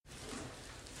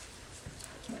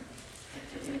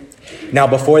Now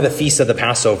before the feast of the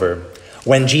Passover,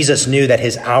 when Jesus knew that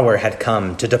his hour had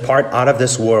come to depart out of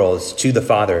this world to the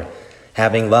Father,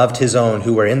 having loved his own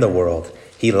who were in the world,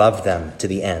 he loved them to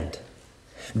the end.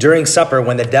 During supper,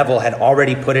 when the devil had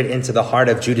already put it into the heart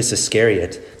of Judas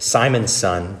Iscariot, Simon's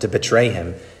son, to betray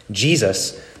him,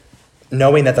 Jesus,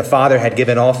 knowing that the Father had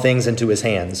given all things into his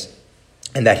hands,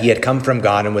 and that he had come from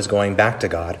God and was going back to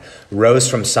God, rose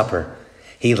from supper.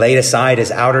 He laid aside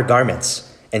his outer garments,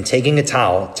 and taking a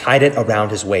towel, tied it around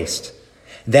his waist.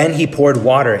 Then he poured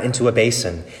water into a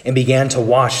basin and began to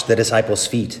wash the disciples'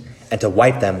 feet and to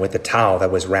wipe them with the towel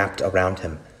that was wrapped around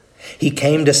him. He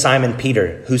came to Simon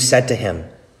Peter, who said to him,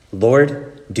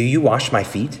 "Lord, do you wash my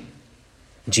feet?"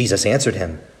 Jesus answered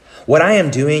him, "What I am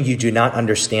doing you do not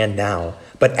understand now,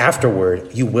 but afterward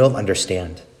you will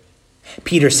understand."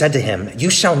 Peter said to him, "You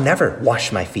shall never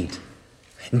wash my feet."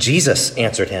 Jesus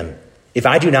answered him, "If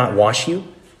I do not wash you,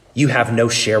 you have no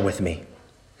share with me."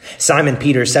 Simon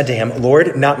Peter said to him,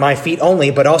 "Lord, not my feet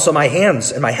only, but also my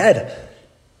hands and my head."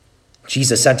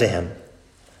 Jesus said to him,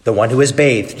 "The one who is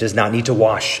bathed does not need to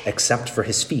wash except for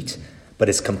his feet, but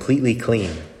is completely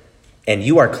clean. And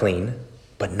you are clean,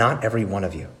 but not every one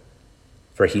of you."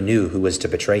 For he knew who was to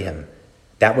betray him.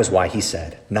 That was why he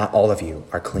said, "Not all of you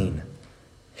are clean."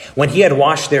 When he had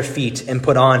washed their feet and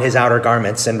put on his outer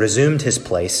garments and resumed his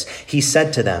place, he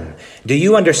said to them, "Do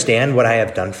you understand what I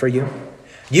have done for you?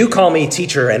 You call me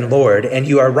teacher and Lord, and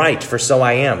you are right, for so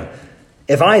I am.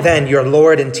 If I then, your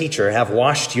Lord and teacher, have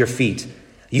washed your feet,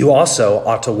 you also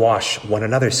ought to wash one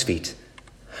another's feet.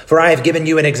 For I have given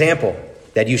you an example,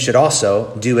 that you should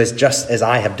also do just as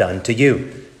I have done to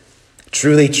you.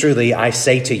 Truly, truly, I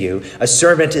say to you, a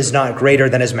servant is not greater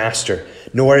than his master,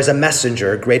 nor is a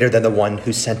messenger greater than the one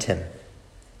who sent him.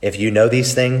 If you know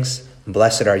these things,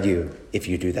 blessed are you if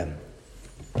you do them."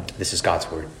 This is God's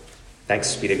word.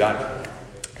 Thanks be to God.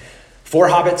 4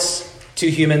 hobbits, 2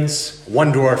 humans,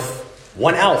 1 dwarf,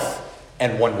 1 elf,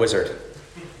 and 1 wizard.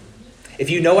 If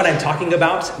you know what I'm talking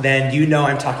about, then you know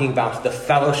I'm talking about the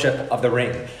Fellowship of the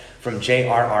Ring from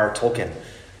J.R.R. Tolkien.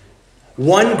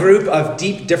 One group of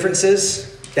deep differences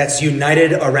that's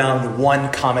united around one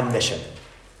common mission: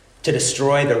 to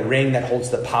destroy the ring that holds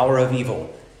the power of evil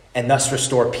and thus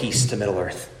restore peace to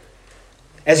Middle-earth.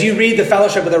 As you read the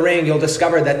Fellowship of the Ring, you'll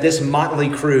discover that this motley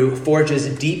crew forges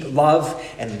deep love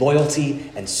and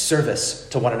loyalty and service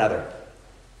to one another.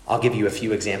 I'll give you a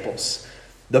few examples.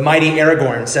 The mighty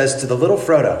Aragorn says to the little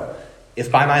Frodo, "If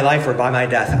by my life or by my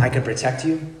death I can protect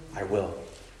you, I will."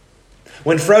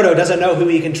 When Frodo doesn't know who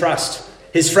he can trust,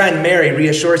 his friend Merry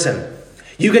reassures him,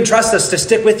 "You can trust us to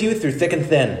stick with you through thick and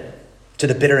thin, to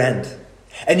the bitter end.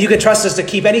 And you can trust us to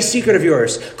keep any secret of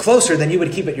yours closer than you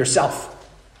would keep it yourself.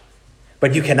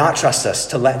 But you cannot trust us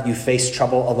to let you face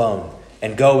trouble alone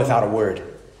and go without a word.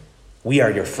 We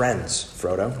are your friends,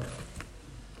 Frodo."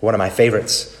 One of my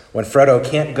favorites, when Frodo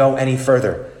can't go any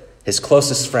further, his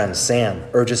closest friend, Sam,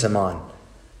 urges him on.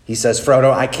 He says,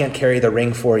 "Frodo, I can't carry the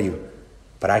ring for you,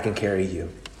 but I can carry you."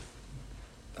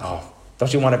 Oh,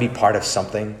 don't you want to be part of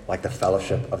something like the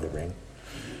Fellowship of the Ring?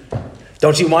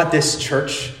 Don't you want this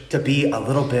church to be a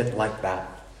little bit like that?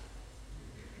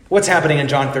 What's happening in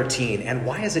John 13, and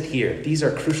why is it here? These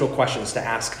are crucial questions to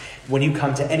ask when you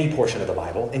come to any portion of the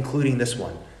Bible, including this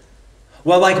one.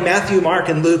 Well, like Matthew, Mark,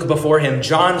 and Luke before him,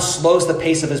 John slows the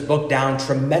pace of his book down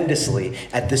tremendously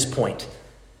at this point.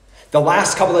 The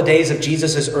last couple of days of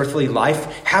Jesus' earthly life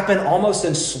happen almost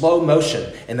in slow motion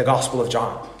in the Gospel of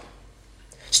John.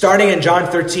 Starting in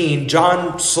John 13,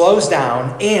 John slows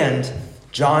down and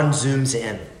John zooms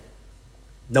in.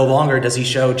 No longer does he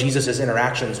show Jesus'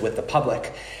 interactions with the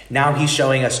public. Now he's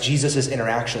showing us Jesus'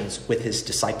 interactions with his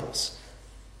disciples.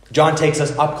 John takes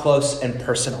us up close and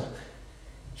personal.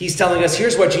 He's telling us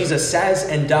here's what Jesus says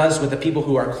and does with the people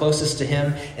who are closest to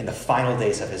him in the final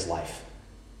days of his life.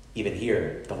 Even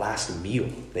here, the last meal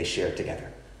they shared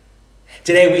together.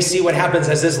 Today we see what happens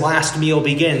as this last meal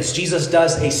begins. Jesus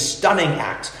does a stunning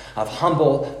act of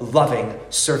humble, loving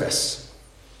service.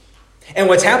 And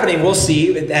what's happening, we'll see,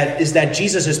 is that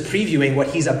Jesus is previewing what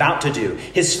he's about to do.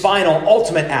 His final,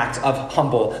 ultimate act of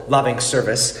humble, loving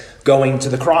service, going to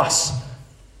the cross.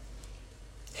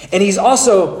 And he's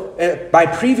also, by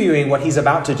previewing what he's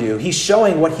about to do, he's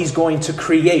showing what he's going to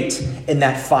create in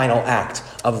that final act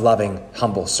of loving,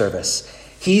 humble service.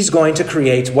 He's going to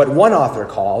create what one author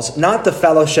calls, not the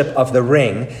Fellowship of the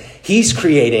Ring, he's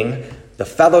creating the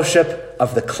Fellowship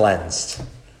of the Cleansed.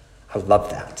 I love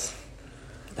that.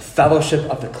 The Fellowship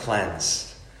of the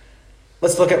Cleansed.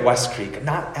 Let's look at West Creek,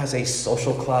 not as a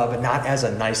social club, not as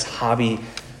a nice hobby.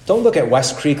 Don't look at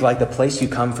West Creek like the place you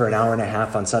come for an hour and a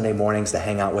half on Sunday mornings to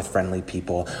hang out with friendly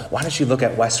people. Why don't you look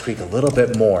at West Creek a little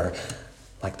bit more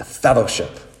like the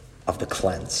fellowship of the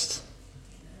cleansed.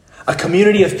 A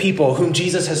community of people whom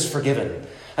Jesus has forgiven.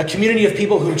 A community of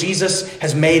people whom Jesus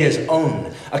has made his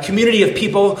own. A community of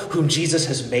people whom Jesus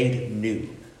has made new.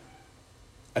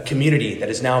 A community that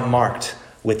is now marked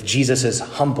with Jesus'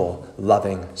 humble,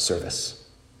 loving service.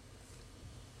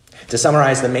 To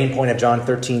summarize the main point of John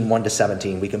 13,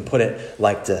 1-17, we can put it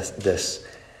like this.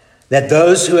 That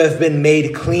those who have been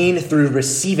made clean through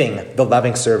receiving the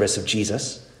loving service of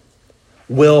Jesus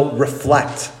will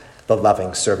reflect the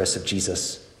loving service of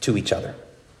Jesus to each other.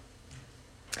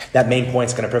 That main point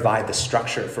is going to provide the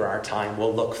structure for our time.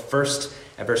 We'll look first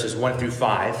at verses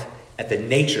 1-5 at the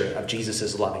nature of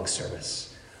Jesus' loving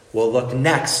service. We'll look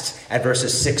next at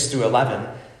verses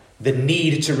 6-11, the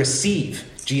need to receive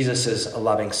Jesus'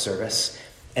 loving service.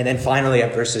 And then finally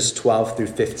at verses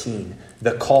 12-15,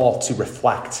 the call to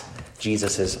reflect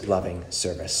Jesus' loving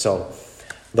service. So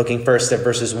looking first at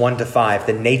verses 1-5,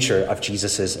 the nature of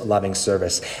Jesus' loving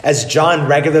service. As John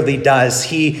regularly does,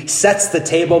 he sets the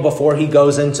table before he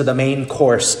goes into the main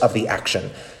course of the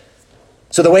action.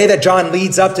 So the way that John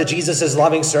leads up to Jesus'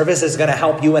 loving service is going to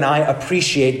help you and I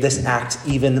appreciate this act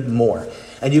even more.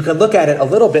 And you can look at it a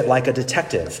little bit like a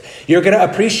detective. You're going to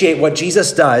appreciate what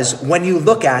Jesus does when you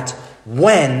look at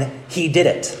when he did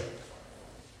it.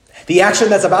 The action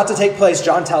that's about to take place,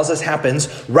 John tells us,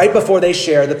 happens right before they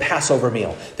share the Passover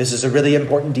meal. This is a really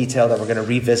important detail that we're going to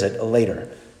revisit later.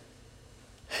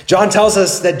 John tells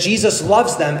us that Jesus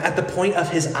loves them at the point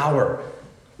of his hour.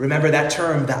 Remember that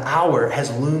term, the hour, has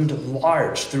loomed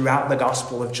large throughout the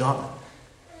Gospel of John.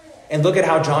 And look at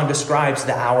how John describes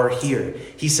the hour here.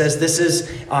 He says this is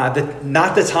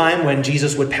not the time when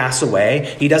Jesus would pass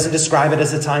away. He doesn't describe it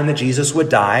as the time that Jesus would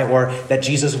die or that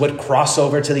Jesus would cross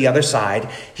over to the other side.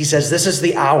 He says this is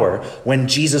the hour when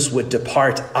Jesus would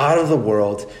depart out of the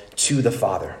world to the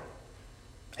Father.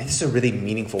 And this is a really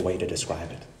meaningful way to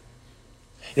describe it.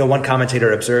 You know, one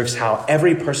commentator observes how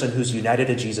every person who's united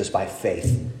to Jesus by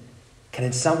faith can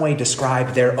in some way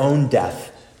describe their own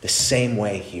death the same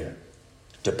way here.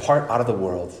 Depart out of the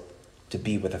world to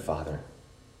be with the Father.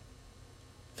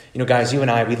 You know, guys, you and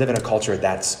I, we live in a culture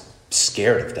that's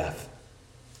scared of death.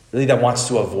 Really, that wants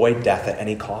to avoid death at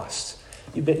any cost.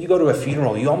 You go to a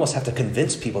funeral, you almost have to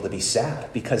convince people to be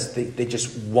sad because they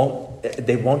just won't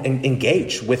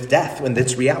engage with death when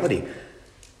it's reality.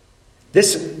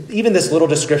 Even this little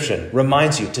description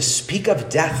reminds you to speak of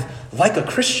death like a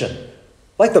Christian,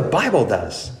 like the Bible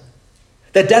does.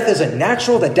 That death isn't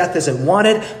natural, that death isn't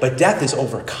wanted, but death is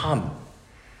overcome.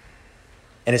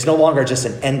 And it's no longer just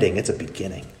an ending, it's a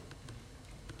beginning.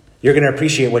 You're going to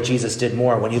appreciate what Jesus did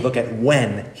more when you look at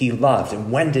when he loved.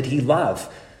 And when did he love?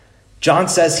 John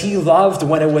says he loved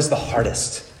when it was the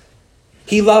hardest.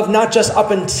 He loved not just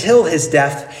up until his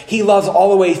death, he loved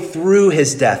all the way through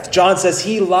his death. John says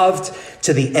he loved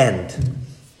to the end.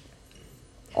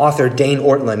 Author Dane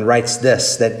Ortlund writes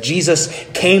this, that Jesus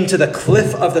came to the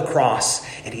cliff of the cross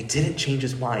and he didn't change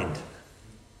his mind.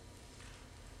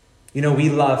 You know, we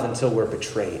love until we're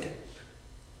betrayed.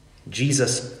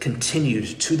 Jesus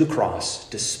continued to the cross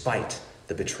despite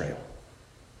the betrayal.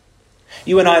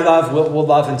 You and I we'll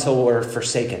love until we're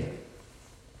forsaken.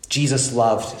 Jesus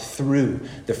loved through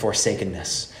the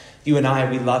forsakenness. You and I,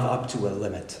 we love up to a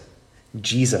limit.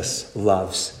 Jesus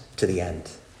loves to the end.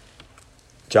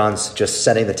 John's just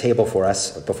setting the table for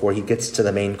us before he gets to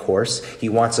the main course. He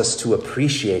wants us to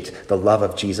appreciate the love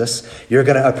of Jesus. You're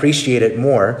going to appreciate it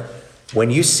more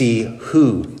when you see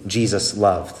who Jesus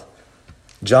loved.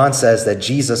 John says that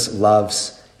Jesus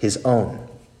loves his own.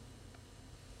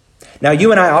 Now,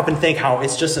 you and I often think how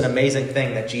it's just an amazing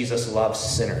thing that Jesus loves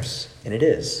sinners, and it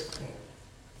is.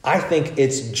 I think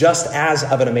it's just as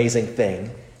of an amazing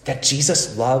thing that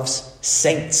Jesus loves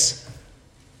saints.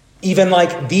 Even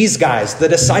like these guys, the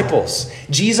disciples.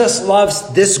 Jesus loves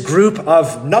this group of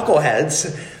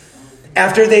knuckleheads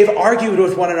after they've argued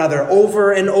with one another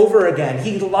over and over again.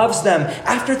 He loves them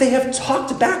after they have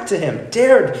talked back to him,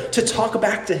 dared to talk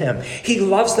back to him. He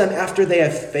loves them after they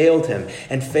have failed him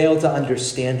and failed to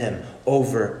understand him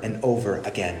over and over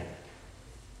again.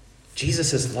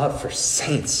 Jesus' love for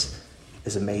saints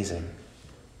is amazing.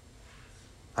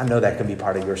 I know that can be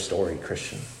part of your story,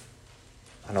 Christian.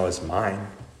 I know it's mine.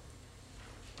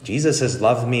 Jesus has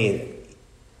loved me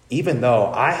even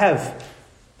though I have,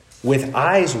 with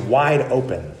eyes wide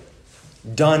open,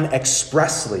 done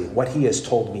expressly what he has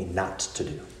told me not to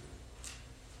do.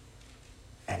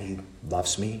 And he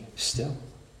loves me still.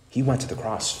 He went to the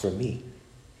cross for me.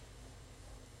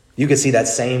 You can see that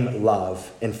same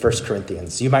love in 1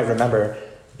 Corinthians. You might remember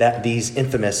that these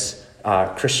infamous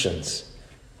Christians.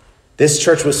 This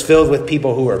church was filled with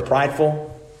people who were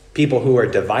prideful, people who are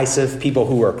divisive, people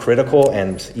who are critical,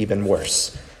 and even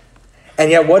worse. And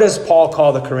yet, what does Paul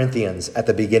call the Corinthians at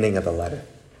the beginning of the letter?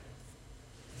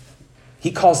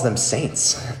 He calls them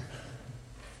saints.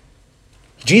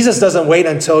 Jesus doesn't wait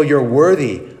until you're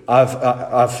worthy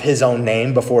of his own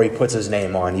name before he puts his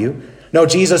name on you. No,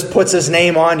 Jesus puts his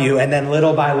name on you, and then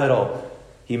little by little,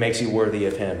 he makes you worthy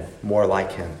of him, more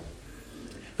like him.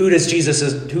 Who does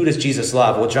Jesus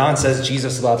love? Well, John says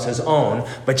Jesus loves his own,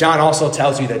 but John also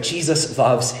tells you that Jesus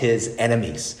loves his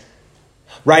enemies.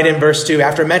 Right in verse 2,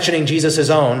 after mentioning Jesus'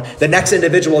 own, the next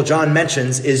individual John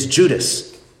mentions is Judas.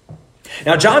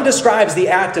 Now, John describes the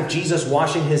act of Jesus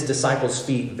washing his disciples'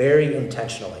 feet very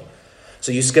intentionally.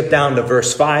 So you skip down to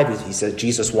verse 5. He says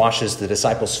Jesus washes the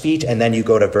disciples' feet. And then you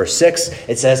go to verse 6.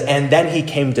 It says, and then he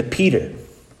came to Peter.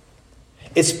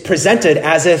 It's presented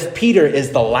as if Peter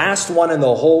is the last one in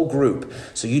the whole group.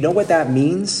 So you know what that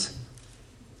means?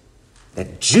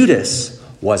 That Judas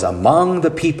was among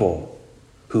the people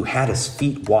who had his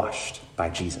feet washed by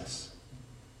Jesus.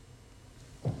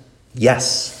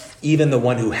 Yes. Even the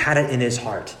one who had it in his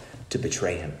heart to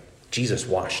betray him. Jesus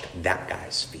washed that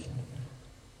guy's feet.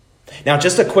 Now,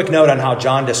 just a quick note on how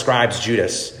John describes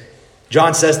Judas.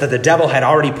 John says that the devil had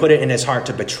already put it in his heart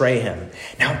to betray him.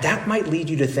 Now, that might lead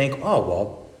you to think, oh,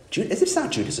 well, it's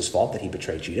not Judas's fault that he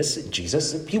betrayed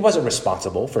Jesus. He wasn't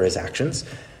responsible for his actions.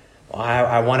 Well,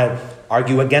 I want to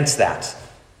argue against that.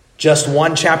 Just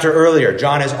one chapter earlier,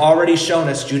 John has already shown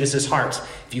us Judas's heart.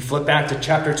 If you flip back to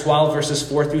chapter 12, verses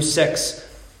 4 through 6,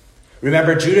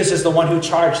 remember, Judas is the one who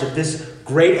charged that this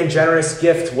great and generous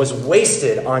gift was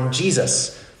wasted on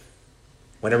Jesus.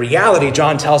 When in reality,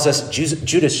 John tells us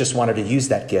Judas just wanted to use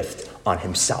that gift on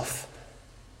himself.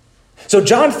 So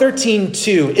John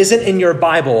 13:2 isn't in your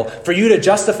Bible for you to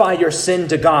justify your sin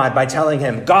to God by telling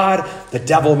him, God, the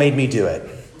devil made me do it.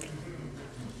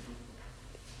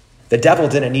 The devil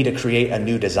didn't need to create a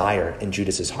new desire in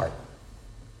Judas's heart.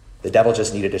 The devil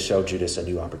just needed to show Judas a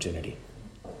new opportunity.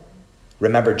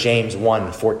 Remember James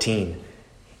 1:14.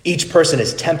 Each person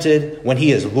is tempted when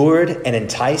he is lured and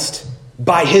enticed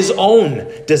by his own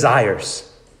desires.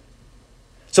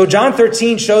 So John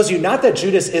 13 shows you not that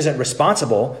Judas isn't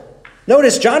responsible.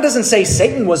 Notice John doesn't say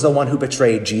Satan was the one who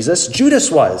betrayed Jesus. Judas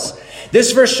was.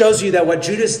 This verse shows you that what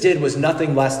Judas did was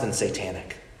nothing less than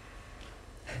satanic.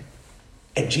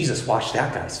 And Jesus washed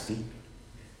that guy's feet.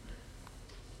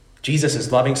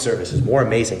 Jesus' loving service is more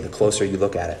amazing the closer you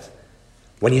look at it.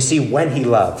 When you see when he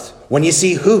loved, when you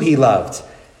see who he loved,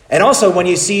 and also when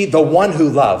you see the one who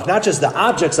loved, not just the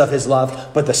objects of his love,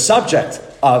 but the subject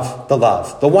of the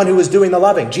love, the one who was doing the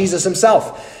loving, Jesus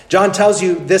himself. John tells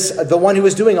you this, the one who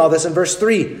was doing all this in verse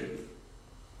 3.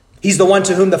 He's the one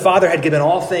to whom the Father had given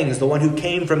all things, the one who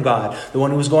came from God, the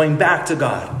one who was going back to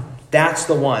God. That's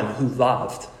the one who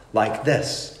loved like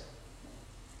this.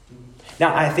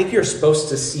 Now, I think you're supposed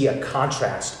to see a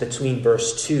contrast between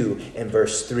verse 2 and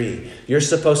verse 3. You're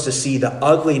supposed to see the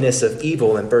ugliness of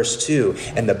evil in verse 2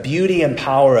 and the beauty and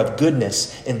power of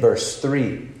goodness in verse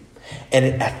 3.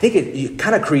 And I think it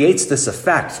kind of creates this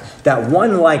effect that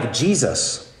one like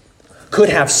Jesus could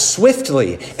have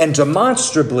swiftly and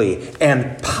demonstrably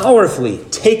and powerfully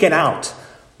taken out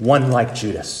one like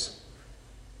Judas.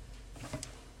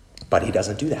 But he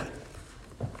doesn't do that.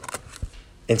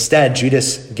 Instead,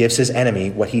 Judas gives his enemy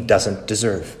what he doesn't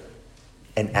deserve,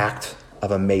 an act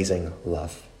of amazing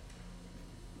love.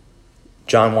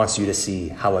 John wants you to see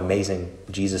how amazing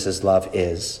Jesus' love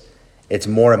is. It's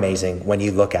more amazing when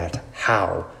you look at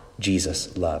how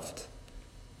Jesus loved.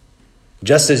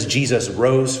 Just as Jesus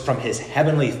rose from his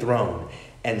heavenly throne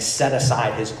and set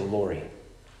aside his glory,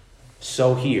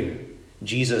 so here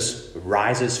Jesus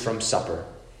rises from supper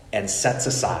and sets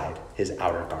aside his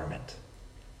outer garment.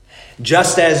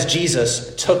 Just as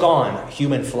Jesus took on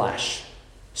human flesh,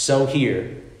 so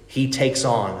here he takes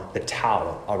on the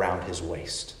towel around his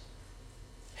waist.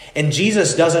 And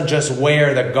Jesus doesn't just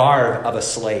wear the garb of a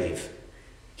slave.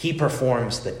 He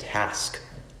performs the task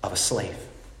of a slave.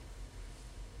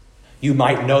 You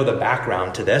might know the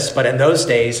background to this, but in those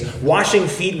days, washing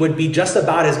feet would be just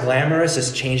about as glamorous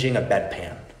as changing a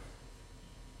bedpan.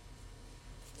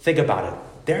 Think about it.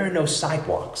 There are no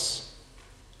sidewalks.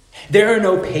 There are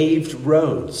no paved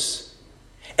roads.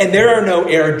 And there are no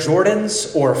Air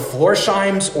Jordans or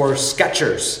Florsheims or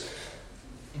Skechers.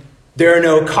 There are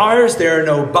no cars. There are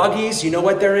no buggies. You know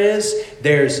what there is?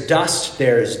 There's dust.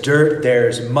 There's dirt.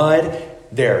 There's mud.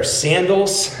 There are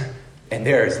sandals. And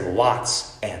there's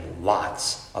lots and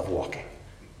lots of walking.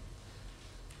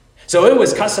 So it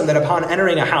was custom that upon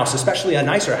entering a house, especially a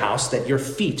nicer house, that your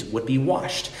feet would be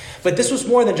washed. But this was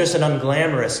more than just an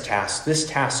unglamorous task. This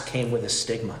task came with a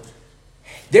stigma.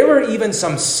 There were even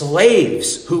some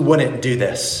slaves who wouldn't do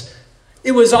this.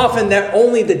 It was often that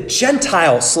only the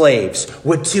Gentile slaves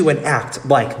would do an act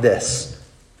like this.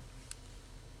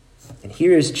 And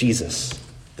here is Jesus,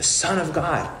 the Son of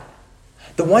God,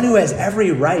 the one who has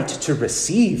every right to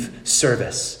receive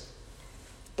service,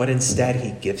 but instead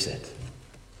he gives it.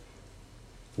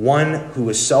 One who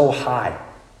is so high,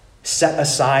 set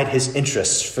aside his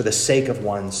interests for the sake of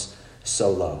ones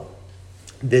so low.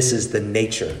 This is the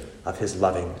nature of his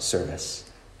loving service.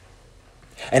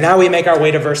 And now we make our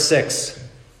way to verse 6.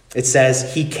 It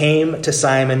says, he came to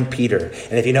Simon Peter.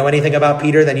 And if you know anything about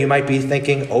Peter, then you might be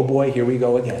thinking, oh boy, here we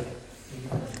go again.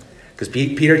 Because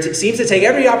Peter seems to take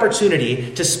every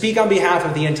opportunity to speak on behalf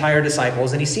of the entire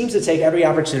disciples, and he seems to take every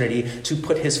opportunity to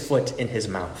put his foot in his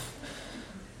mouth,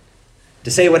 to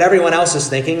say what everyone else is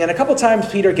thinking. And a couple times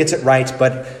Peter gets it right,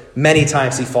 but many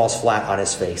times he falls flat on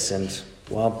his face. And,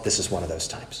 well, this is one of those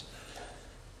times.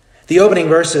 The opening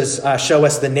verses show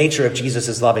us the nature of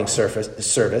Jesus' loving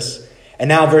service. And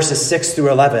now verses 6 through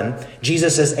 11,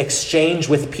 Jesus' exchange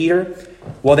with Peter,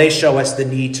 well, they show us the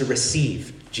need to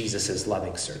receive Jesus'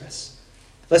 loving service.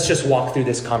 Let's just walk through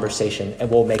this conversation and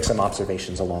we'll make some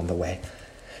observations along the way.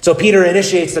 So Peter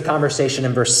initiates the conversation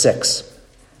in verse 6.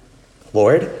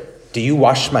 Lord, do you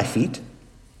wash my feet?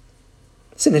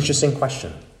 It's an interesting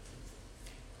question.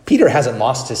 Peter hasn't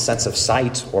lost his sense of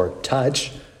sight or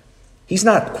touch. He's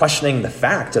not questioning the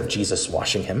fact of Jesus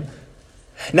washing him.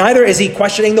 Neither is he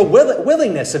questioning the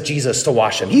willingness of Jesus to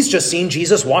wash him. He's just seen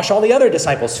Jesus wash all the other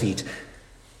disciples' feet.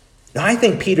 Now, I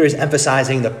think Peter is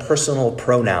emphasizing the personal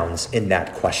pronouns in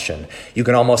that question. You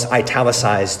can almost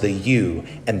italicize the you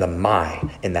and the my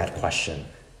in that question.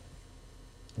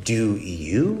 Do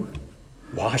you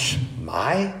wash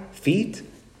my feet?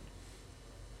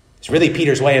 It's really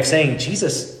Peter's way of saying,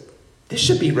 Jesus, this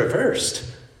should be reversed.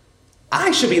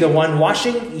 I should be the one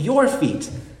washing your feet.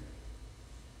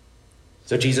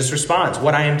 So Jesus responds,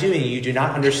 what I am doing you do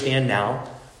not understand now,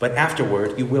 but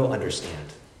afterward you will understand.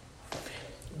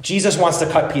 Jesus wants to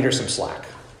cut Peter some slack.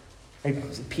 Right?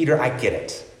 Peter, I get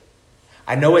it.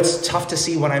 I know it's tough to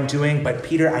see what I'm doing, but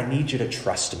Peter, I need you to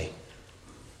trust me.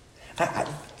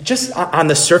 Just on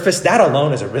the surface, that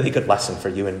alone is a really good lesson for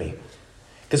you and me.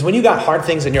 Because when you got hard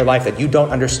things in your life that you don't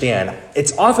understand,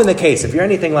 it's often the case, if you're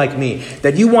anything like me,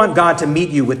 that you want God to meet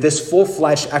you with this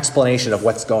full-fledged explanation of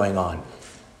what's going on.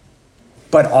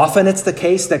 But often it's the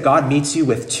case that God meets you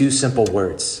with two simple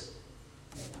words.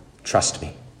 Trust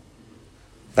me.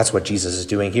 That's what Jesus is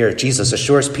doing here. Jesus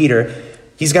assures Peter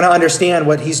he's going to understand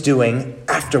what he's doing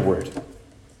afterward.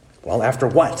 Well, after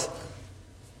what?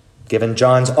 Given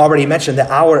John's already mentioned the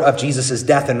hour of Jesus'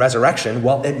 death and resurrection,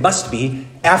 well, it must be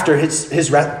after his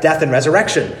death and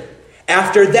resurrection.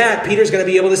 After that, Peter's going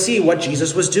to be able to see what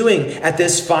Jesus was doing at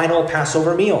this final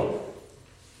Passover meal.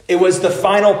 It was the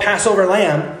final Passover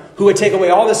lamb who would take away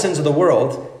all the sins of the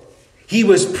world. He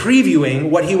was previewing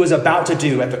what he was about to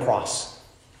do at the cross.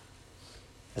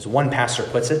 As one pastor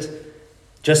puts it,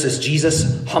 just as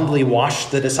Jesus humbly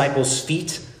washed the disciples'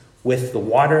 feet with the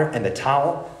water and the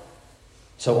towel,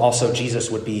 so also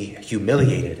Jesus would be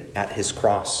humiliated at his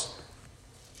cross,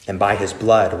 and by his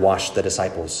blood washed the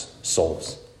disciples'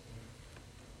 souls.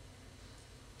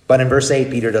 But in verse 8,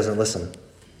 Peter doesn't listen.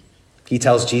 He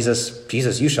tells Jesus,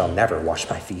 Jesus, you shall never wash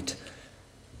my feet.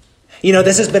 You know,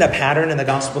 this has been a pattern in the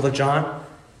Gospel of John,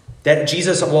 that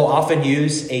Jesus will often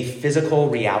use a physical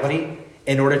reality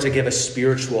in order to give a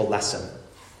spiritual lesson.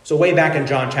 So way back in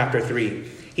John chapter 3,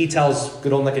 he tells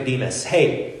good old Nicodemus,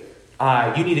 hey,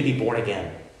 you need to be born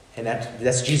again. And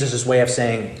that's Jesus' way of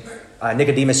saying,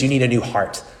 Nicodemus, you need a new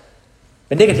heart.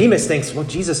 And Nicodemus thinks, well,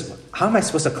 Jesus, how am I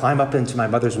supposed to climb up into my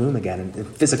mother's womb again and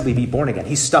physically be born again?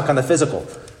 He's stuck on the physical.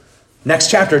 Next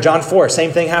chapter, John 4,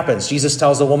 same thing happens. Jesus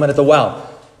tells the woman at the well,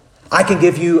 I can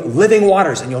give you living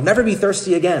waters and you'll never be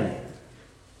thirsty again.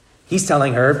 He's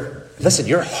telling her, listen,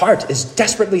 your heart is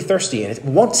desperately thirsty and it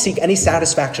won't seek any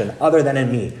satisfaction other than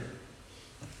in me.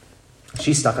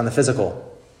 She's stuck on the physical.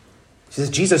 She says,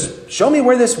 Jesus, show me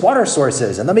where this water source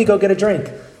is and let me go get a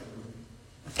drink.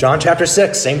 John chapter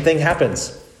 6, same thing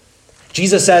happens.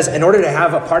 Jesus says, in order to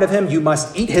have a part of him, you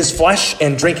must eat his flesh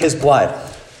and drink his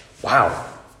blood. Wow.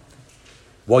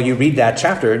 Well, you read that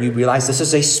chapter and you realize this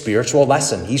is a spiritual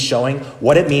lesson. He's showing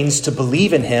what it means to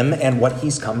believe in him and what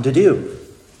he's come to do.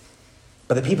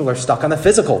 But the people are stuck on the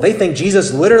physical. They think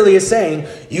Jesus literally is saying,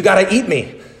 you got to eat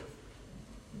me.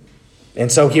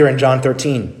 And so here in John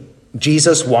 13,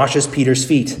 Jesus washes Peter's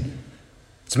feet.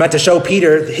 It's meant to show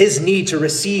Peter his need to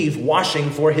receive washing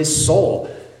for his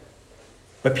soul.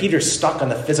 But Peter's stuck on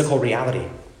the physical reality.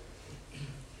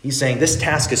 He's saying, this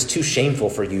task is too shameful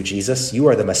for you, Jesus. You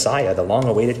are the Messiah, the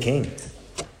long-awaited King.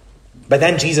 But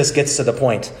then Jesus gets to the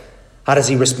point. How does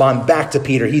he respond back to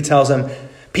Peter? He tells him,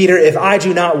 Peter, if I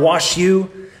do not wash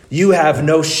you, you have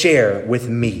no share with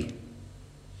me.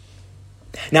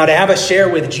 Now, to have a share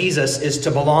with Jesus is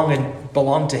to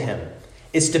belong to him.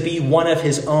 It's to be one of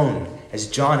his own, as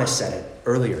John has said it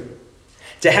earlier.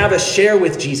 To have a share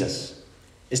with Jesus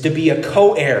is to be a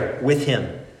co-heir with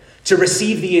him, to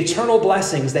receive the eternal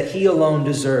blessings that he alone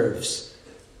deserves.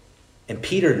 And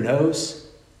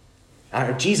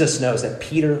Jesus knows that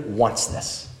Peter wants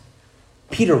this.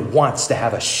 Peter wants to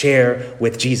have a share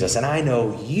with Jesus. And I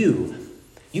know you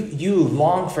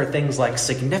long for things like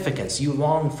significance. You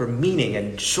long for meaning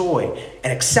and joy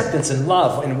and acceptance and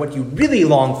love. And what you really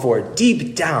long for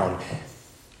deep down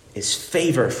is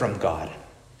favor from God.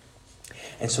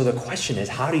 And so the question is,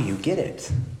 how do you get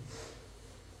it?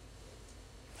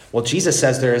 Well, Jesus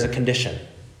says there is a condition.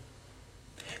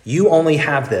 You only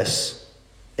have this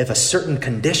if a certain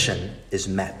condition is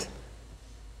met.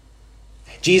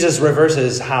 Jesus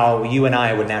reverses how you and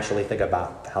I would naturally think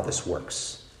about how this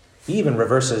works. He even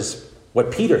reverses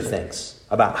what Peter thinks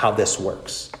about how this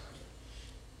works.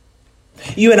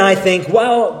 You and I think,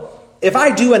 well, if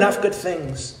I do enough good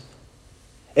things,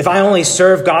 if I only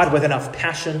serve God with enough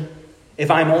passion,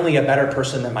 if I'm only a better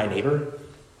person than my neighbor,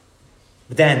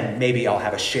 then maybe I'll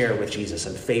have a share with Jesus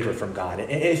and favor from God. And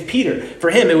if Peter, for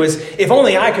him, it was, if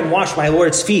only I can wash my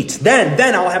Lord's feet,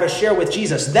 then I'll have a share with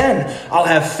Jesus. Then I'll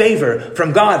have favor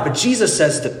from God. But Jesus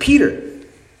says to Peter,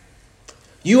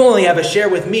 you only have a share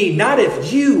with me, not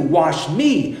if you wash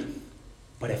me,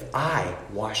 but if I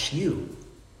wash you.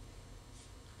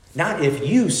 Not if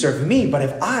you serve me, but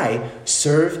if I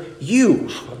serve you.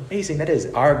 How amazing that is.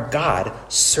 Our God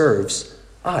serves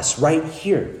us right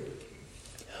here.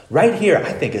 Right here,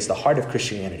 I think, is the heart of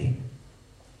Christianity.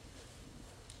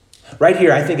 Right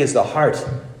here, I think, is the heart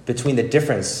between the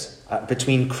difference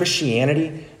between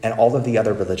Christianity and all of the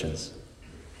other religions.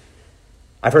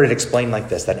 I've heard it explained like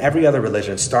this, that every other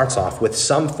religion starts off with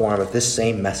some form of this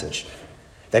same message,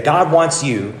 that God wants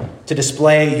you to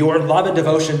display your love and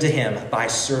devotion to him by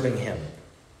serving him.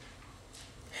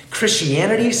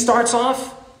 Christianity starts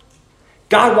off,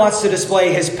 God wants to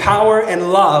display his power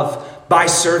and love by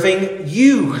serving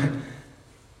you.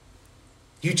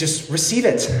 You just receive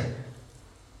it.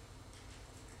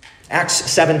 Acts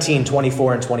 17,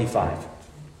 24 and 25.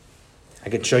 I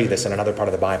could show you this in another part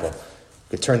of the Bible.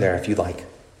 You could turn there if you'd like.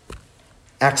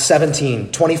 Acts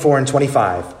 17, 24 and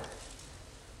 25.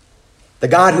 The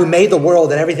God who made the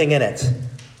world and everything in it,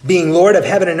 being Lord of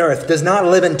heaven and earth, does not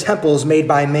live in temples made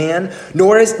by man,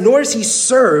 nor is he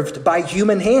served by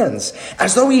human hands,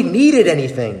 as though he needed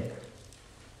anything,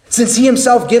 since he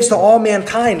himself gives to all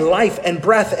mankind life and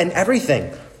breath and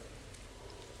everything.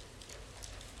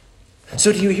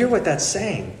 So do you hear what that's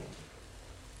saying?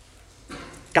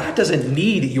 God doesn't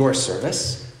need your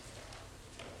service.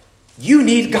 You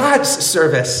need God's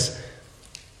service.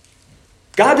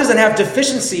 God doesn't have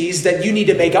deficiencies that you need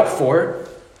to make up for.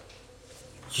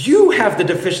 You have the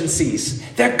deficiencies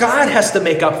that God has to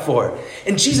make up for.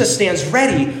 And Jesus stands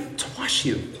ready to wash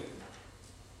you.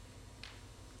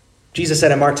 Jesus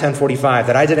said in Mark 10:45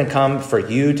 that I didn't come for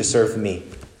you to serve me.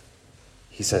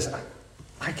 He says,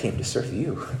 I came to serve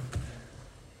you.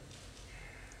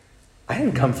 I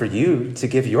didn't come for you to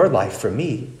give your life for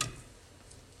me.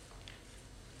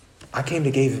 I came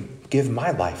to give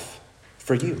my life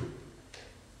for you,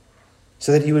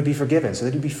 so that you would be forgiven, so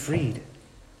that you'd be freed,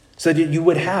 so that you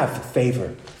would have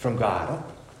favor from God.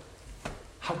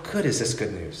 How good is this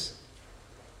good news?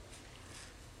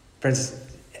 Friends,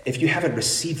 if you haven't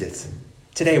received it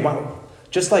today,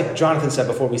 just like Jonathan said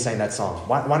before we sang that song,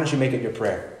 why don't you make it your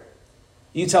prayer?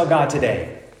 You tell God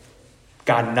today,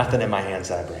 God, nothing in my hands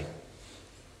that I bring.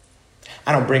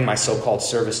 I don't bring my so-called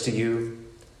service to you.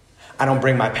 I don't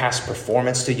bring my past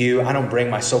performance to you. I don't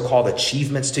bring my so-called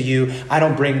achievements to you. I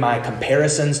don't bring my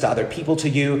comparisons to other people to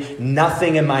you.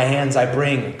 Nothing in my hands I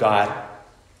bring, God.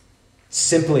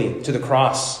 Simply to the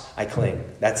cross I cling.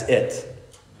 That's it.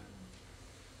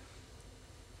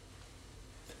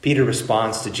 Peter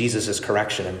responds to Jesus'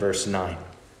 correction in verse 9.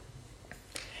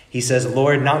 He says,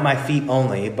 Lord, not my feet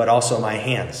only, but also my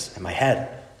hands and my head.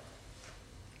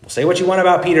 Well, say what you want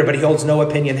about Peter, but he holds no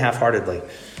opinion half-heartedly.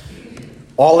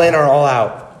 All in or all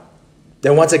out.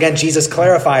 Then once again, Jesus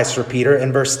clarifies for Peter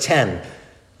in verse 10.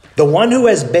 The one who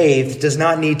has bathed does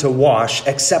not need to wash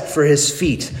except for his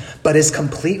feet, but is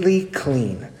completely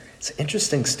clean. It's an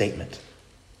interesting statement.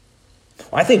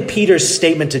 Well, I think Peter's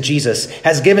statement to Jesus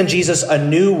has given Jesus a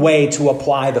new way to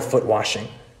apply the foot washing.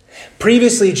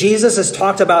 Previously, Jesus has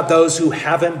talked about those who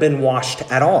haven't been washed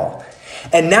at all.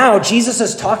 And now Jesus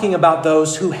is talking about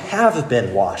those who have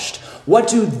been washed What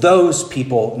do those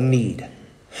people need?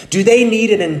 Do they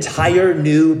need an entire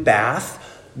new bath?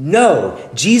 No.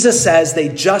 Jesus says they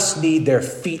just need their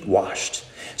feet washed.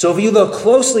 So if you look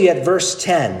closely at verse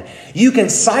 10, you can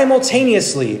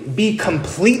simultaneously be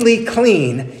completely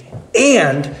clean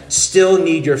and still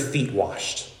need your feet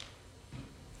washed.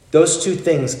 Those two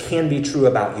things can be true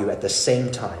about you at the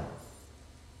same time.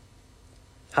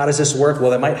 How does this work?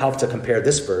 Well, it might help to compare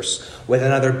this verse with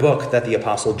another book that the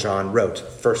Apostle John wrote,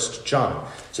 1 John.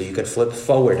 So you can flip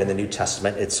forward in the New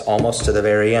Testament. It's almost to the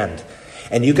very end.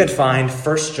 And you can find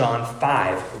 1 John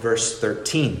 5, verse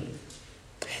 13.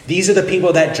 These are the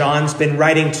people that John's been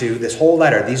writing to, this whole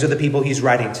letter. These are the people he's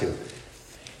writing to.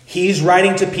 He's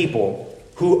writing to people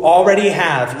who already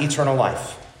have eternal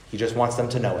life. He just wants them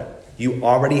to know it. You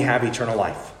already have eternal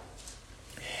life.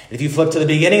 If you flip to the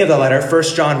beginning of the letter, 1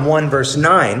 John 1, verse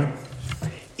 9,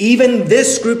 even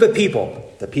this group of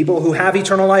people, the people who have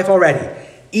eternal life already,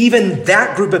 even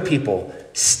that group of people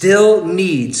still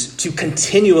needs to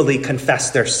continually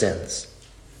confess their sins.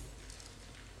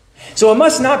 So it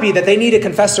must not be that they need to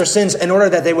confess their sins in order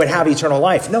that they would have eternal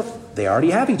life. No, they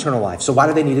already have eternal life. So why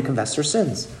do they need to confess their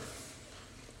sins?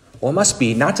 Well, it must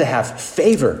be not to have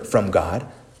favor from God,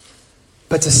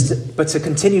 but to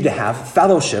continue to have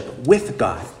fellowship with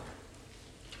God.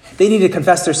 They need to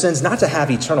confess their sins not to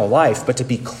have eternal life, but to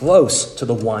be close to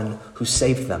the one who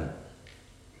saved them.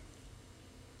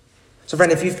 So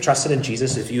friend, if you've trusted in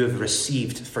Jesus, if you have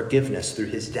received forgiveness through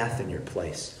his death in your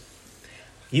place,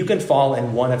 you can fall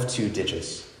in one of two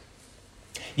ditches.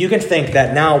 You can think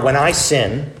that now when I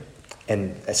sin,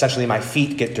 and essentially my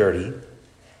feet get dirty,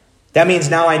 that means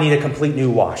now I need a complete new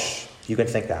wash. You can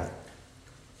think that.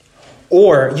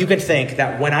 Or you can think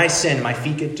that when I sin, my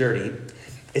feet get dirty,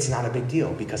 it's not a big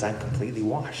deal because I'm completely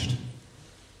washed.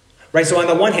 Right? So on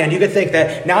the one hand, you could think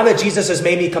that now that Jesus has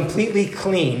made me completely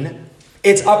clean,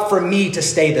 it's up for me to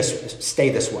stay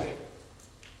this way.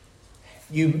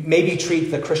 You maybe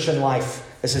treat the Christian life,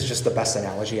 this is just the best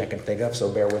analogy I can think of, so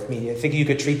bear with me. I think you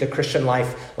could treat the Christian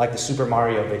life like the Super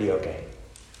Mario video game.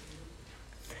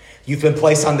 You've been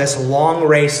placed on this long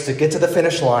race to get to the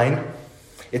finish line.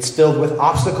 It's filled with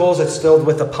obstacles, it's filled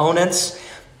with opponents.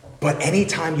 But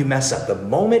anytime you mess up, the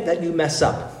moment that you mess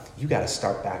up, you got to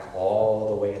start back all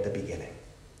the way at the beginning.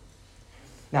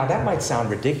 Now, that might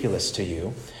sound ridiculous to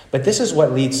you, but this is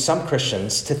what leads some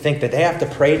Christians to think that they have to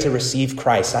pray to receive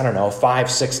Christ,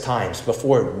 5, 6 times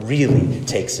before it really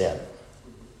takes in.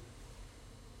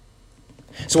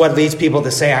 So what leads people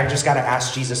to say, I just got to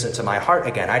ask Jesus into my heart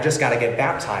again. I just got to get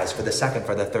baptized for the second,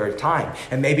 for the third time.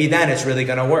 And maybe then it's really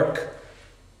going to work.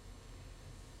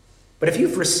 But if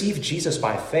you've received Jesus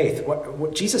by faith,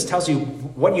 what Jesus tells you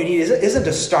what you need isn't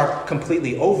to start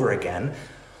completely over again.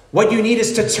 What you need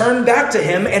is to turn back to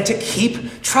him and to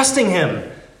keep trusting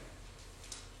him.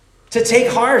 To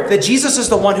take heart that Jesus is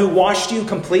the one who washed you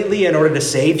completely in order to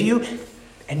save you.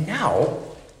 And now,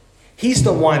 he's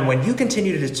the one, when you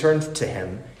continue to turn to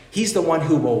him, he's the one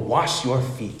who will wash your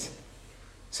feet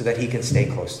so that he can stay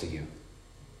close to you.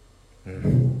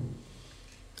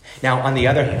 Now, on the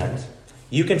other hand,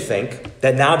 you can think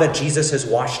that now that Jesus has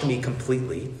washed me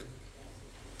completely,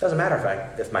 it doesn't matter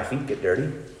if my feet get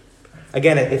dirty.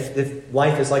 Again, if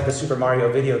life is like the Super Mario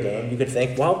video game, you could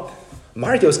think, well,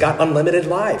 Mario's got unlimited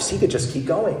lives. He could just keep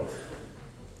going.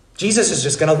 Jesus is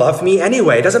just going to love me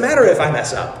anyway. It doesn't matter if I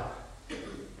mess up.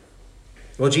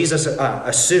 Well, Jesus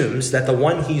assumes that the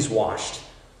one he's washed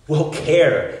will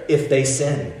care if they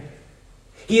sin.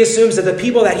 He assumes that the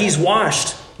people that he's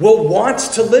washed will want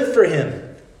to live for him.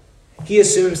 He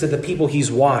assumes that the people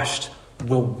he's washed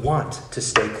will want to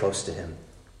stay close to him.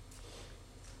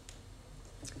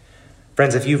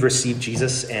 Friends, if you've received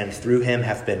Jesus and through him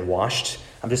have been washed,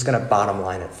 I'm just going to bottom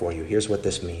line it for you. Here's what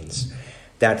this means.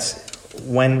 That's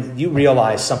when you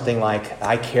realize something like,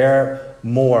 I care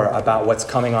more about what's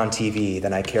coming on TV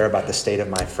than I care about the state of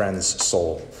my friend's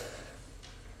soul.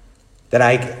 That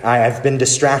I've been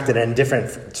distracted and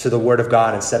indifferent to the word of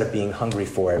God instead of being hungry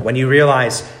for it. When you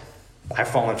realize I've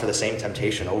fallen for the same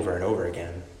temptation over and over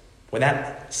again. When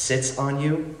that sits on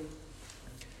you,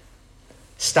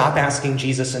 stop asking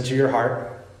Jesus into your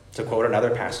heart, to quote another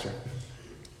pastor,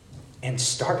 and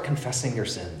start confessing your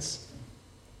sins.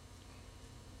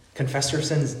 Confess your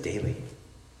sins daily.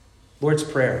 Lord's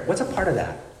Prayer, what's a part of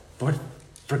that? Lord,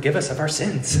 forgive us of our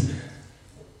sins.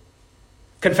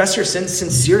 Confess your sins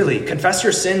sincerely. Confess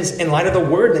your sins in light of the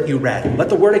word that you read. Let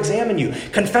the word examine you.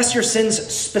 Confess your sins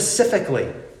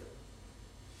specifically.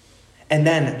 And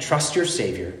then trust your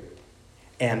Savior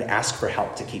and ask for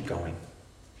help to keep going.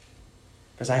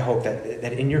 Because I hope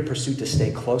that in your pursuit to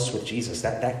stay close with Jesus,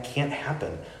 that can't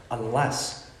happen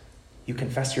unless you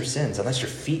confess your sins unless your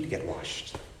feet get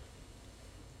washed.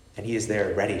 And he is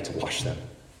there ready to wash them.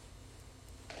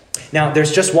 Now,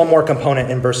 there's just one more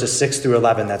component in verses 6 through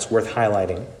 11 that's worth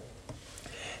highlighting.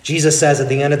 Jesus says at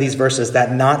the end of these verses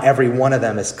that not every one of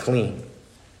them is clean.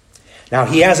 Now,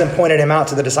 he hasn't pointed him out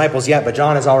to the disciples yet, but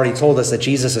John has already told us that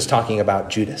Jesus is talking about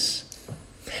Judas.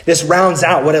 This rounds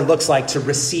out what it looks like to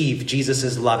receive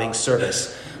Jesus' loving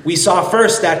service. We saw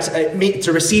first that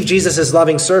to receive Jesus'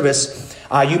 loving service,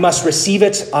 you must receive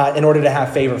it in order to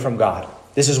have favor from God.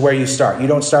 This is where you start. You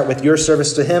don't start with your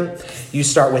service to him. You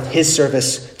start with his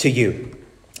service to you.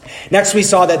 Next, we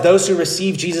saw that those who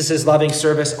receive Jesus' loving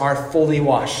service are fully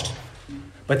washed,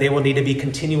 but they will need to be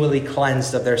continually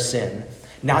cleansed of their sin,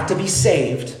 not to be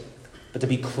saved, but to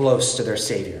be close to their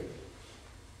Savior.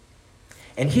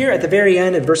 And here at the very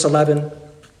end in verse 11,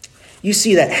 you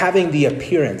see that having the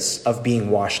appearance of being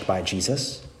washed by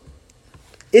Jesus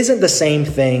isn't the same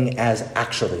thing as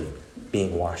actually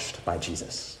being washed by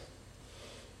Jesus.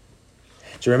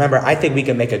 So remember, I think we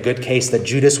can make a good case that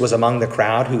Judas was among the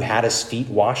crowd who had his feet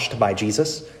washed by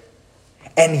Jesus.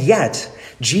 And yet,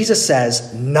 Jesus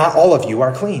says, not all of you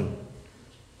are clean.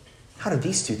 How do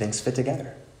these two things fit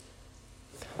together?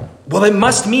 Well, it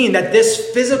must mean that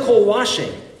this physical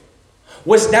washing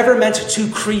was never meant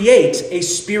to create a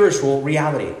spiritual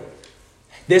reality.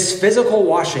 This physical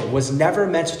washing was never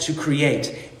meant to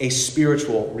create a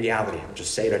spiritual reality. I'll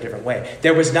just say it a different way.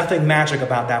 There was nothing magic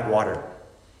about that water.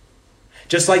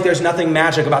 Just like there's nothing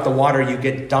magic about the water you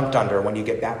get dunked under when you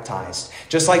get baptized.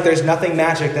 Just like there's nothing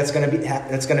magic that's going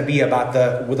to be about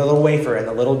the little wafer and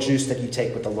the little juice that you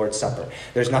take with the Lord's Supper.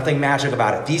 There's nothing magic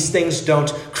about it. These things don't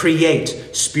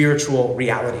create spiritual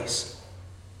realities.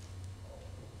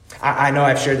 I know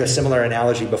I've shared a similar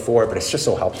analogy before, but it's just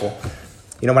so helpful.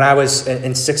 When I was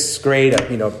in sixth grade,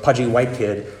 a pudgy white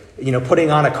kid,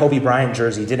 putting on a Kobe Bryant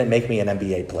jersey didn't make me an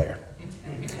NBA player.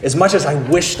 As much as I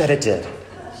wish that it did.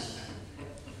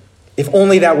 If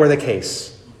only that were the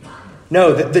case.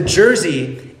 No, the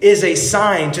jersey is a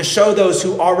sign to show those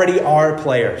who already are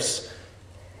players.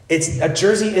 A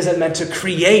jersey isn't meant to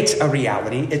create a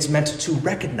reality. It's meant to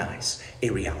recognize a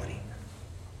reality.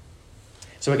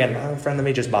 So again, my friend, let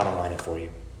me just bottom line it for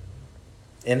you.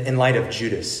 In light of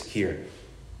Judas here,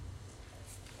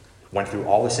 went through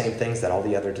all the same things that all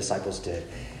the other disciples did.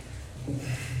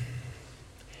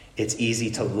 It's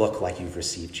easy to look like you've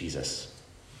received Jesus,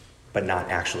 but not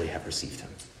actually have received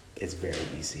him. It's very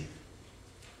easy.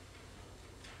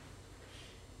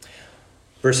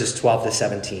 Verses 12 to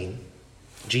 17,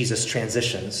 Jesus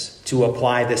transitions to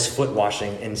apply this foot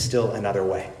washing in still another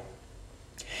way.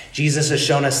 Jesus has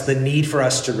shown us the need for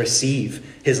us to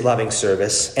receive his loving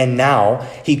service, and now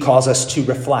he calls us to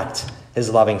reflect his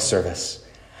loving service.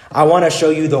 I want to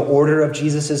show you the order of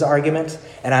Jesus' argument,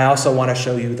 and I also want to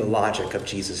show you the logic of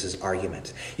Jesus'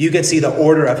 argument. You can see the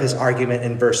order of his argument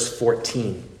in verse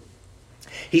 14.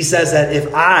 He says that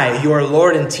if I, your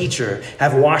Lord and teacher,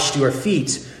 have washed your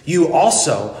feet, you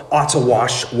also ought to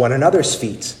wash one another's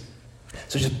feet.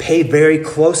 So just pay very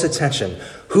close attention.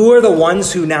 Who are the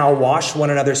ones who now wash one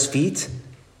another's feet?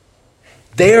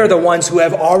 They are the ones who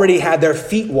have already had their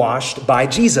feet washed by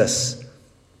Jesus.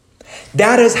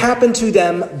 That has happened to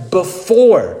them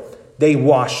before they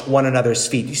wash one another's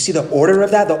feet. You see the order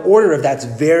of that? The order of that's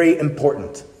very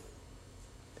important.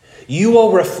 You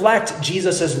will reflect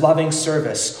Jesus' loving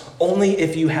service only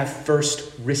if you have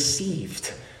first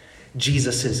received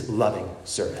Jesus' loving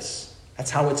service.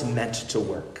 That's how it's meant to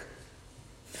work.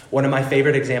 One of my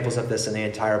favorite examples of this in the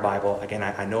entire Bible, again,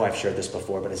 I know I've shared this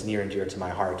before, but it's near and dear to my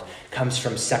heart, comes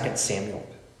from 2 Samuel.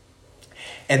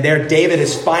 And there David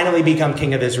has finally become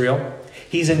king of Israel.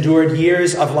 He's endured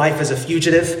years of life as a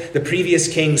fugitive. The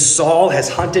previous king, Saul, has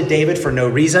hunted David for no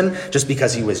reason, just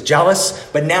because he was jealous.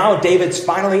 But now David's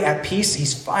finally at peace.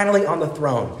 He's finally on the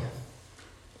throne.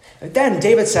 And then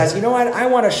David says, you know what? I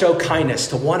want to show kindness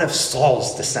to one of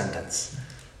Saul's descendants.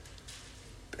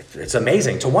 It's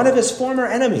amazing. To one of his former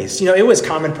enemies. It was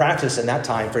common practice in that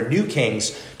time for new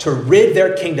kings to rid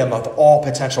their kingdom of all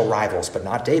potential rivals, but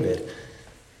not David.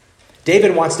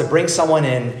 David wants to bring someone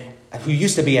in who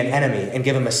used to be an enemy and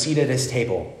give him a seat at his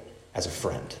table as a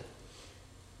friend.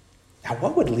 Now,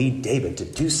 what would lead David to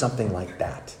do something like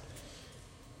that?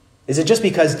 Is it just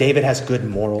because David has good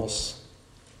morals?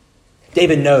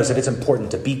 David knows that it's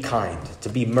important to be kind, to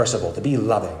be merciful, to be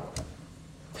loving.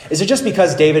 Is it just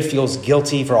because David feels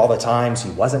guilty for all the times he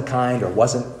wasn't kind or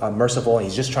wasn't merciful and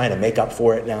he's just trying to make up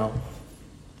for it now?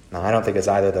 No, I don't think it's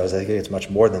either of those. I think it's much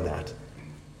more than that.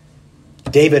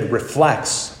 David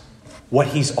reflects what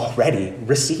he's already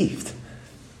received.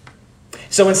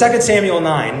 So in 2 Samuel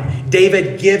 9,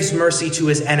 David gives mercy to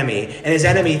his enemy, and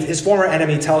his former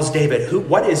enemy tells David,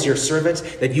 "What is your servant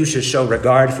that you should show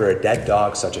regard for a dead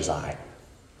dog such as I?"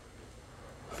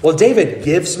 Well, David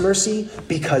gives mercy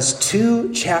because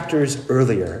 2 chapters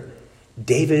earlier,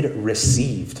 David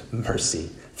received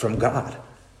mercy from God.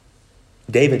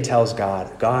 David tells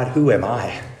God, "God, who am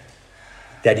I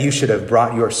that you should have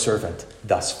brought your servant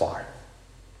thus far?"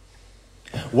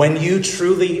 When you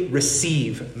truly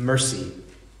receive mercy,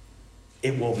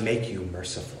 it will make you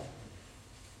merciful.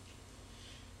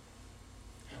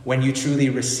 When you truly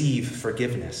receive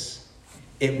forgiveness,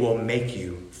 it will make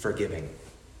you forgiving.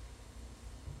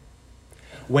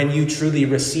 When you truly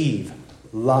receive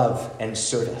love and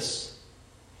service,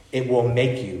 it will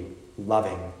make you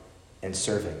loving and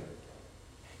serving.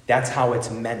 That's how it's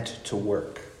meant to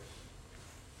work.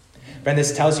 Friend,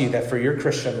 this tells you that for your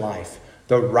Christian life,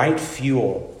 the right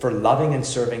fuel for loving and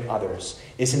serving others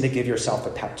isn't to give yourself a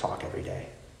pep talk every day.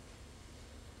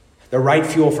 The right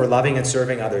fuel for loving and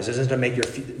serving others isn't to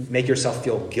make yourself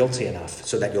feel guilty enough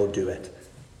so that you'll do it.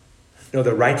 No,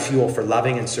 the right fuel for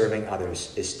loving and serving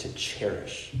others is to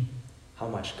cherish how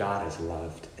much God has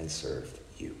loved and served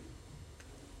you.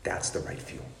 That's the right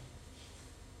fuel.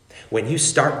 When you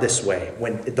start this way,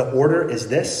 when the order is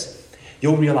this,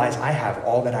 you'll realize I have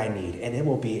all that I need, and it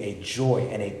will be a joy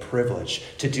and a privilege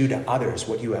to do to others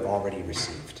what you have already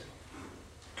received.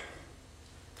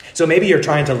 So maybe you're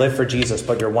trying to live for Jesus,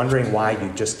 but you're wondering why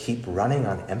you just keep running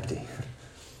on empty.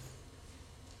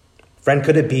 Friend,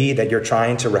 could it be that you're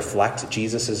trying to reflect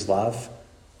Jesus' love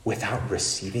without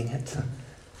receiving it?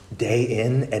 Day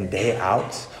in and day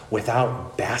out,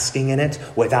 without basking in it,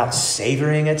 without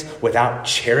savoring it, without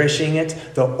cherishing it.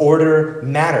 The order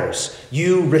matters.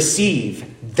 You receive,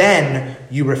 then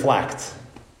you reflect.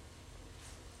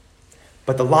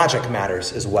 But the logic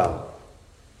matters as well.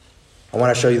 I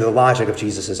want to show you the logic of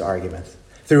Jesus' argument.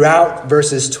 Throughout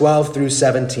verses 12 through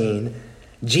 17,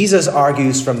 Jesus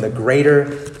argues from the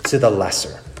greater to the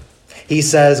lesser. He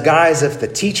says, guys, if the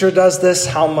teacher does this,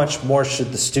 how much more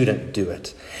should the student do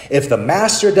it? If the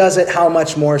master does it, how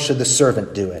much more should the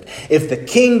servant do it? If the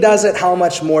king does it, how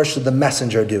much more should the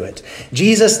messenger do it?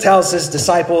 Jesus tells his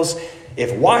disciples,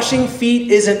 if washing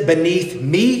feet isn't beneath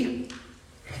me,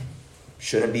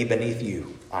 shouldn't be beneath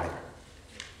you either.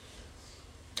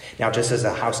 Now, just as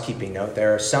a housekeeping note,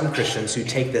 there are some Christians who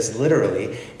take this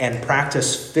literally and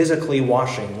practice physically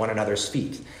washing one another's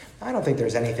feet. I don't think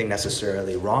there's anything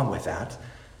necessarily wrong with that.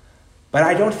 But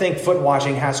I don't think foot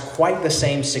washing has quite the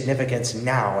same significance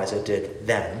now as it did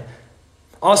then.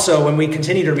 Also, when we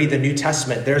continue to read the New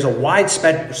Testament, there's a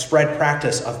widespread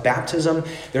practice of baptism.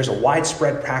 There's a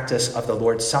widespread practice of the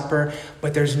Lord's Supper.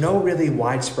 But there's no really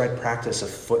widespread practice of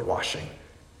foot washing.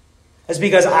 That's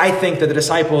because I think that the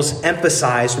disciples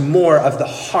emphasized more of the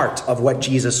heart of what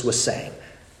Jesus was saying.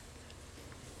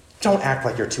 Don't act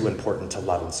like you're too important to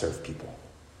love and serve people.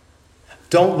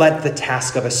 Don't let the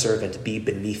task of a servant be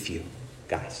beneath you,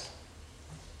 guys.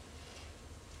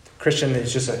 Christian,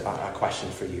 it's just a question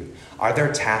for you. Are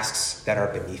there tasks that are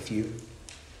beneath you?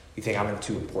 You think I'm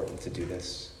too important to do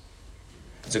this?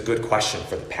 It's a good question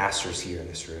for the pastors here in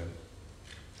this room.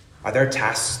 Are there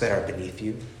tasks that are beneath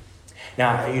you?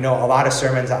 Now, a lot of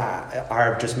sermons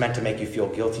are just meant to make you feel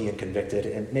guilty and convicted,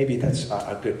 and maybe that's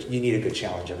you need a good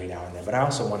challenge every now and then, but I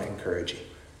also want to encourage you.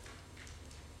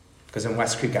 Because in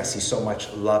West Creek, I see so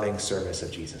much loving service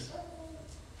of Jesus.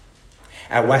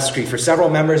 At West Creek, for several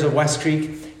members of West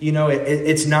Creek,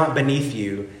 it's not beneath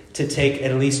you to take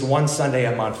at least one Sunday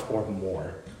a month or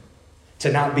more,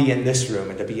 to not be in this room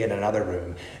and to be in another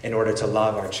room in order to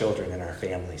love our children and our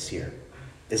families here.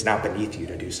 It's not beneath you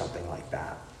to do something like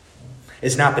that.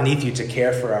 It's not beneath you to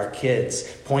care for our kids,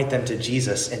 point them to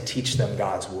Jesus, and teach them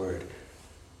God's word.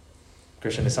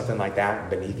 Christian, is something like that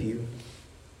beneath you?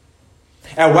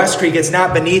 At West Creek, it's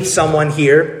not beneath someone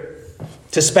here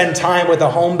to spend time with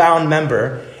a homebound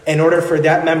member in order for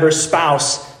that member's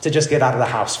spouse to just get out of the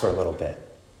house for a little bit.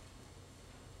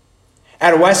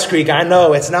 At West Creek, I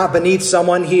know it's not beneath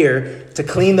someone here to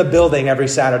clean the building every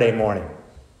Saturday morning.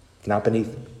 It's not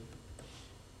beneath.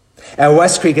 At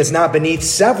West Creek, it's not beneath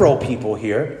several people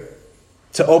here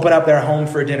to open up their home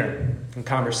for dinner and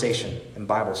conversation and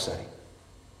Bible study.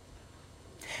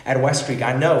 At West Creek,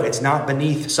 I know it's not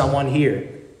beneath someone here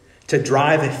to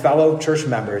drive fellow church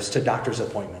members to doctor's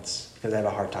appointments because they have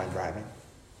a hard time driving.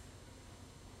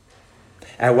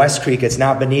 At West Creek, it's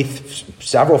not beneath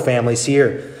several families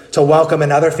here to welcome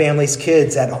another family's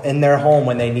kids in their home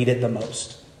when they need it the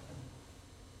most.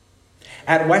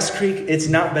 At West Creek, it's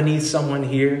not beneath someone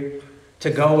here to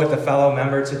go with a fellow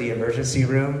member to the emergency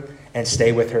room and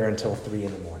stay with her until 3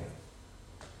 a.m.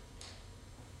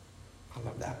 I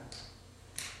love that.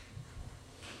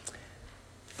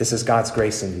 This is God's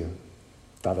grace in you,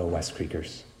 fellow West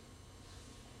Creekers.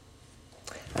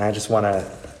 And I just want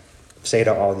to say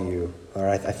to all of you, Lord,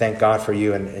 I thank God for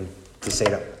you, and to say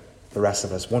to the rest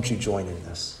of us, won't you join in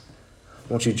this?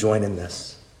 Won't you join in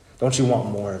this? Don't you want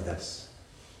more of this?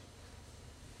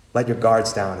 Let your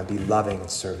guards down and be loving and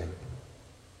serving.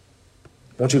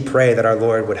 Won't you pray that our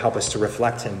Lord would help us to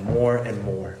reflect him more and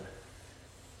more?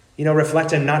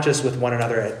 Reflect him not just with one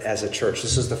another as a church.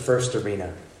 This is the first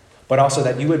arena. But also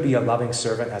that you would be a loving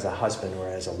servant as a husband or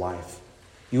as a wife.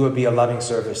 You would be a loving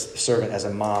servant as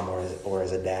a mom or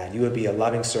as a dad. You would be a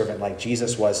loving servant like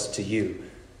Jesus was to you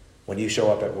when you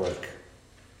show up at work.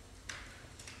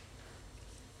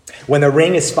 When the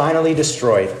ring is finally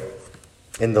destroyed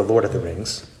in The Lord of the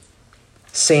Rings,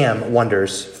 Sam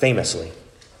wonders famously,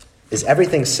 is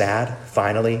everything sad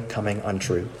finally coming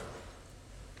untrue?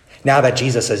 Now that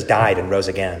Jesus has died and rose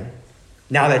again,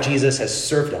 now that Jesus has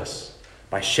served us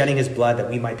by shedding his blood that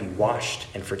we might be washed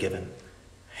and forgiven,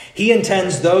 he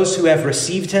intends those who have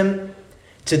received him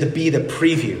to be the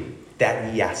preview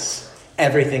that, yes,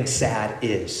 everything sad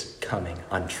is coming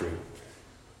untrue.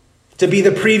 To be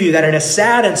the preview that in a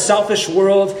sad and selfish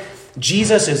world,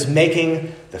 Jesus is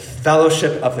making the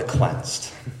fellowship of the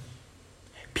cleansed.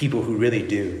 People who really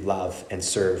do love and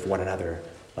serve one another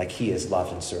like he has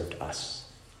loved and served us.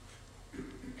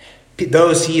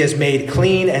 Those he has made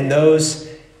clean and those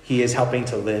he is helping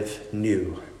to live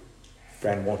new.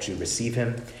 Friend, won't you receive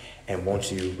him and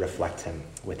won't you reflect him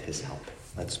with his help?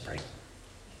 Let's pray.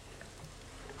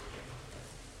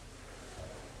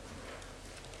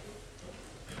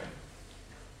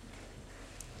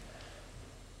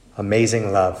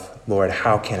 Amazing love, Lord,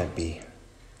 how can it be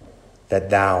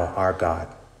that thou, our God,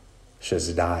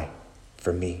 shouldst die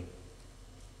for me?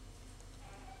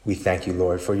 We thank you,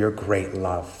 Lord, for your great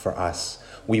love for us.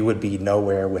 We would be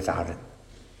nowhere without it.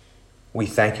 We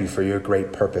thank you for your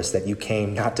great purpose that you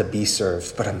came not to be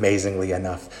served, but amazingly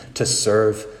enough, to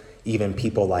serve even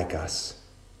people like us,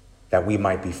 that we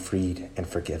might be freed and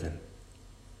forgiven.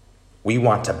 We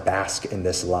want to bask in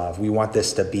this love. We want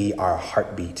this to be our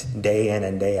heartbeat day in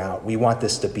and day out. We want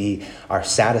this to be our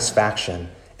satisfaction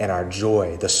and our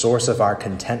joy, the source of our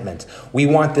contentment. We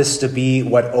want this to be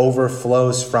what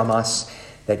overflows from us,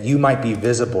 that you might be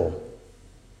visible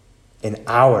in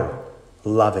our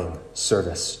loving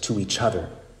service to each other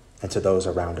and to those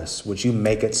around us. Would you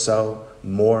make it so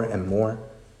more and more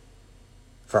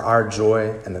for our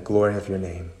joy and the glory of your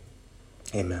name?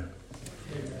 Amen.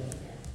 Amen.